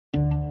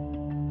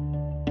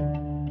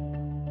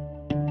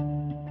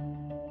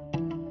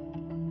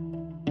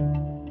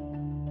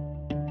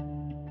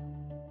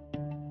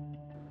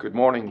Good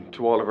morning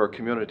to all of our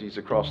communities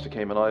across the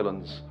Cayman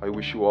Islands. I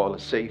wish you all a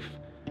safe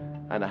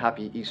and a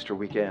happy Easter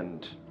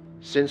weekend.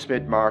 Since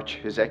mid-March,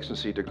 His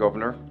Excellency the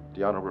Governor,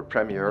 the Honourable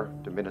Premier,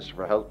 the Minister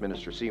for Health,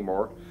 Minister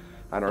Seymour,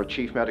 and our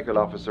Chief Medical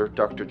Officer,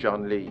 Dr.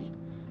 John Lee,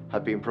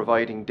 have been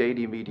providing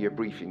daily media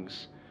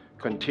briefings,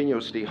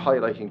 continuously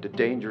highlighting the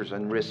dangers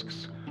and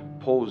risks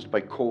posed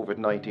by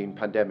COVID-19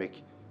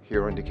 pandemic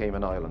here in the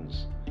Cayman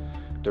Islands.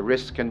 The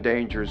risks and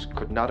dangers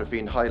could not have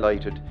been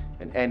highlighted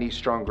in any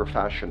stronger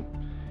fashion.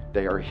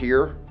 They are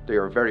here, they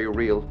are very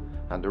real,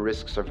 and the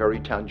risks are very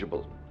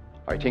tangible.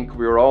 I think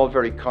we are all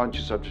very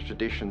conscious of the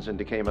traditions in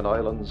the Cayman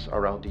Islands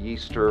around the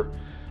Easter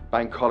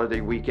bank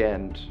holiday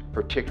weekend,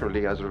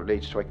 particularly as it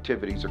relates to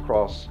activities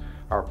across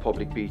our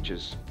public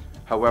beaches.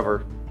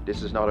 However,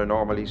 this is not a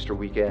normal Easter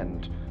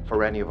weekend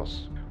for any of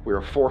us. We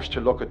are forced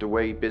to look at the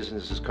way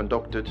business is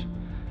conducted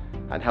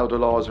and how the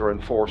laws are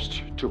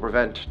enforced to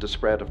prevent the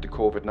spread of the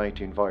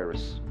COVID-19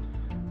 virus.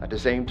 At the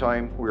same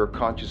time, we are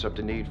conscious of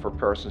the need for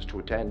persons to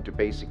attend to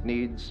basic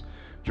needs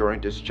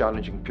during this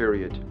challenging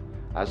period,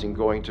 as in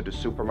going to the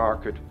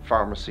supermarket,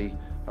 pharmacy,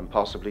 and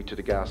possibly to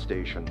the gas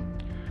station.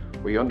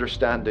 We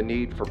understand the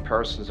need for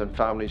persons and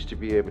families to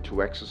be able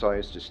to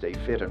exercise to stay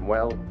fit and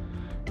well,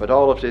 but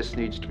all of this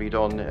needs to be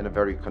done in a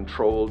very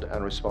controlled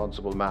and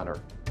responsible manner.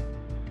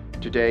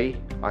 Today,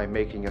 I'm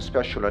making a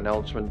special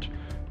announcement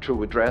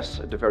to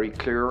address the very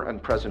clear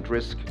and present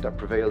risk that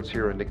prevails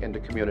here in the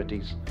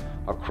communities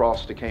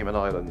across the Cayman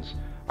Islands,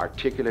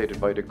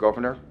 articulated by the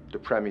Governor, the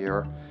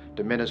Premier,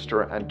 the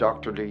Minister and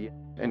Dr. Lee.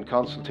 In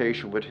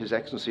consultation with His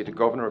Excellency the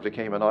Governor of the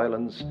Cayman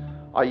Islands,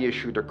 I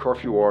issued a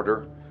curfew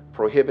order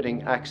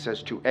prohibiting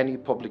access to any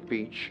public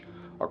beach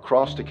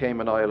across the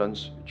Cayman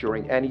Islands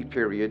during any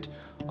period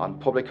on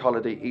public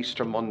holiday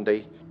Easter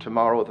Monday,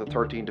 tomorrow the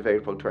 13th of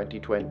April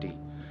 2020.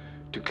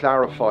 To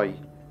clarify,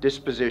 this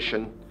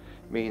position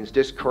means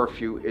this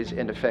curfew is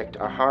in effect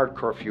a hard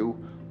curfew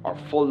or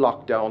full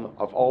lockdown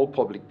of all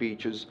public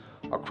beaches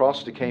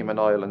across the Cayman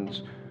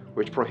Islands,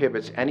 which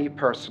prohibits any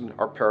person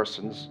or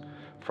persons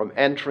from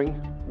entering,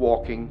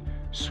 walking,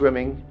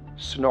 swimming,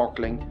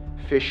 snorkeling,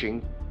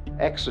 fishing,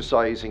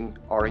 exercising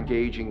or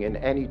engaging in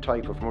any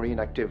type of marine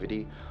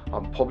activity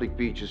on public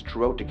beaches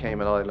throughout the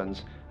Cayman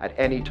Islands at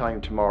any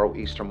time tomorrow,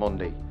 Easter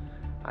Monday.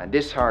 And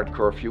this hard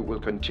curfew will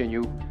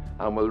continue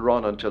and will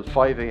run until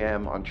 5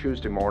 a.m. on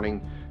Tuesday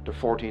morning, the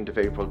 14th of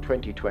April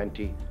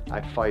 2020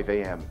 at 5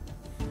 a.m.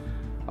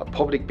 A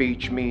public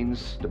beach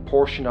means the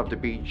portion of the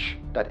beach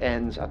that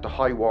ends at the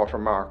high water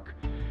mark.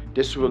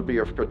 This will be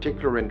of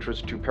particular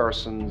interest to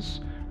persons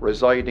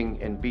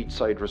residing in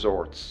beachside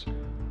resorts.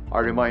 I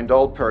remind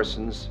all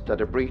persons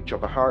that a breach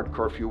of a hard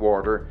curfew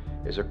order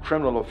is a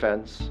criminal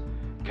offence,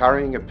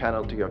 carrying a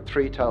penalty of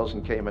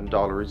 3,000 Cayman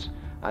dollars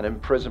and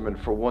imprisonment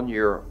for 1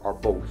 year or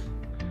both.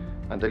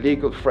 And the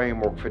legal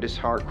framework for this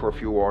hard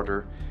curfew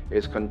order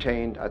is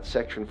contained at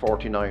Section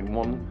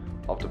 49(1)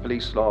 of the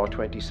Police Law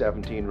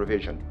 2017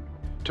 revision.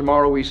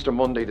 Tomorrow, Easter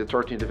Monday, the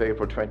 13th of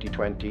April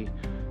 2020,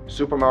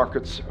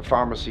 supermarkets,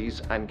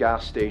 pharmacies and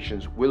gas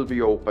stations will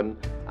be open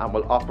and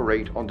will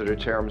operate under the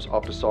terms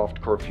of the soft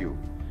curfew.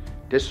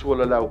 This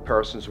will allow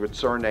persons with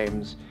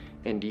surnames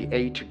in the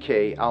A to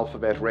K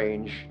alphabet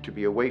range to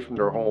be away from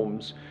their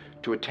homes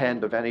to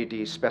attend of any of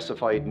these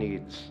specified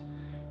needs.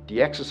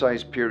 The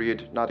exercise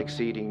period not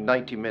exceeding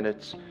 90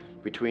 minutes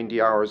between the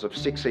hours of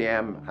 6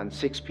 a.m. and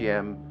 6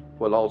 p.m.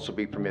 will also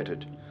be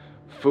permitted.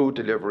 Food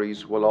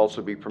deliveries will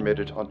also be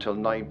permitted until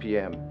 9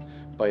 p.m.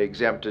 by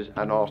exempted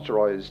and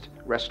authorised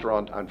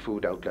restaurant and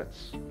food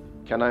outlets.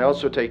 Can I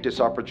also take this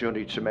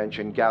opportunity to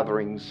mention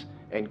gatherings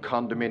in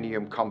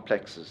condominium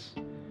complexes?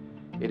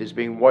 It is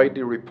being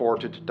widely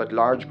reported that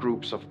large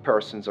groups of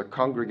persons are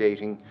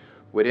congregating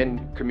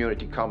within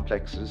community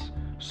complexes,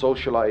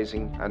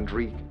 socialising and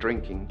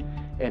drinking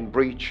in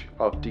breach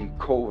of the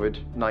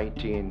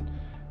COVID-19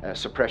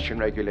 suppression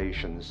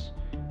regulations.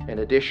 In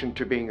addition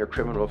to being a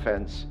criminal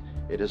offence,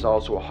 it is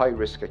also a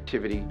high-risk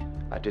activity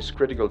at this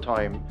critical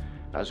time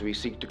as we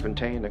seek to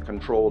contain and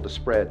control the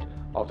spread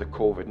of the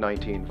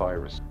COVID-19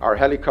 virus. Our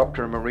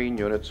helicopter and marine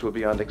units will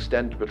be on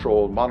extended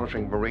patrol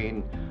monitoring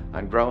marine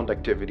and ground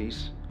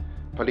activities.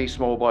 Police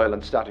mobile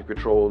and static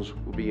patrols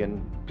will be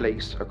in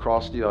place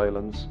across the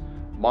islands,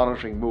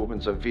 monitoring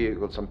movements of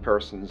vehicles and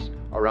persons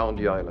around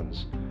the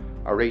islands.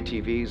 Our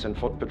ATVs and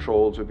foot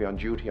patrols will be on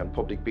duty on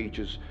public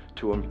beaches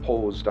to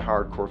impose the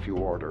hard curfew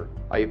order.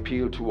 I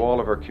appeal to all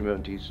of our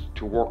communities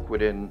to work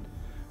within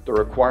the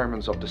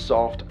requirements of the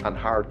soft and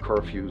hard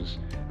curfews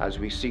as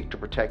we seek to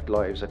protect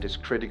lives at this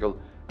critical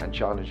and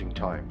challenging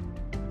time.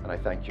 And I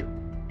thank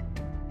you.